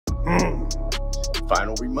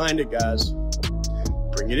Final reminder, guys.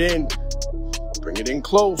 Bring it in. Bring it in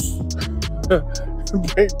close.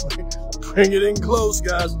 bring it in close,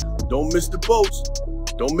 guys. Don't miss the boats.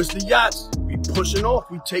 Don't miss the yachts. We pushing off.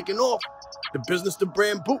 We taking off. The business to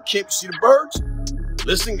brand boot camp. You see the birds?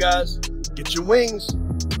 Listen, guys. Get your wings.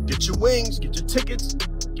 Get your wings. Get your tickets.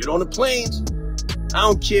 Get on the planes. I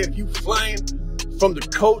don't care if you flying from the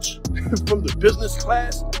coach, from the business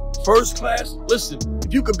class, first class. Listen,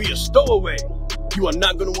 if you could be a stowaway, you are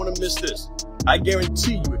not going to want to miss this. I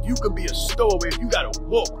guarantee you, if you could be a stowaway, if you got to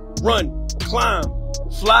walk, run, climb,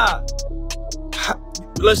 fly,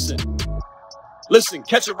 listen,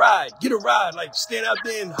 catch a ride, get a ride, like stand out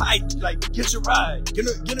there and hike, like get your ride, get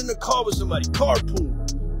in the car with somebody, carpool,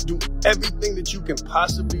 do everything that you can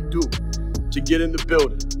possibly do to get in the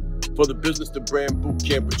building for the Business to Brand Boot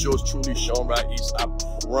Camp with yours truly, Shaan Rais. I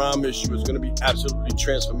promise you it's going to be absolutely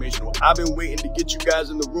transformational. I've been waiting to get you guys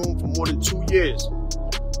in the room for more than 2 years.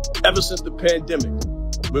 Ever since the pandemic,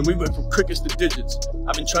 when we went from crickets to digits,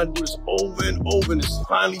 I've been trying to do this over and over, and it's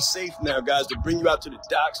finally safe now, guys, to bring you out to the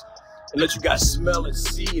docks and let you guys smell and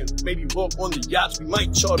see and maybe walk on the yachts. We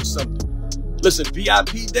might charter something. Listen,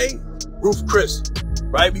 VIP day, roof Chris,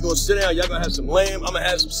 right? We're going to sit down. Y'all going to have some lamb. I'm going to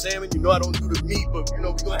have some salmon. You know I don't do the meat, but, you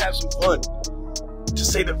know, we're going to have some fun, to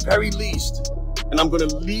say the very least. And I'm going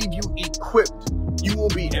to leave you equipped. You will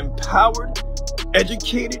be empowered,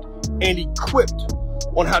 educated, and equipped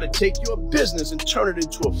on how to take your business and turn it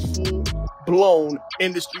into a full-blown,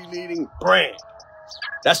 industry-leading brand.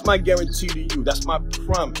 That's my guarantee to you. That's my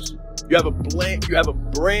promise. You have a brand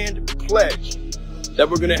pledge that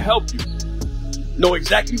we're going to help you know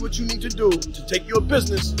exactly what you need to do to take your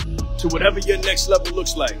business to whatever your next level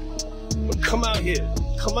looks like. But come out here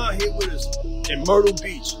with us in Myrtle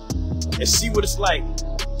Beach and see what it's like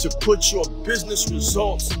to put your business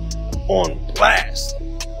results on blast.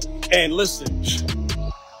 And listen,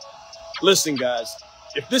 guys,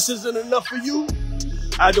 if this isn't enough for you,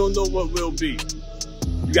 I don't know what will be.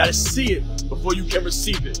 You got to see it before you can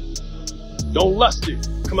receive it. Don't lust it.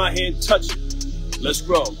 Come out here and touch it. Let's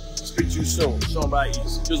grow. Speak to you soon. Shaan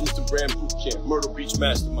Rais, Business to Brand Boot Camp, Myrtle Beach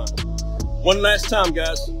Mastermind. One last time,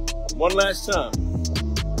 guys. One last time.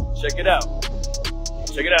 Check it out.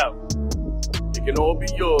 Check it out. It can all be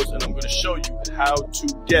yours, and I'm going to show you how to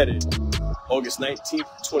get it. August 19th,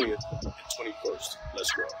 20th, and 21st.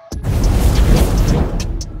 Let's grow.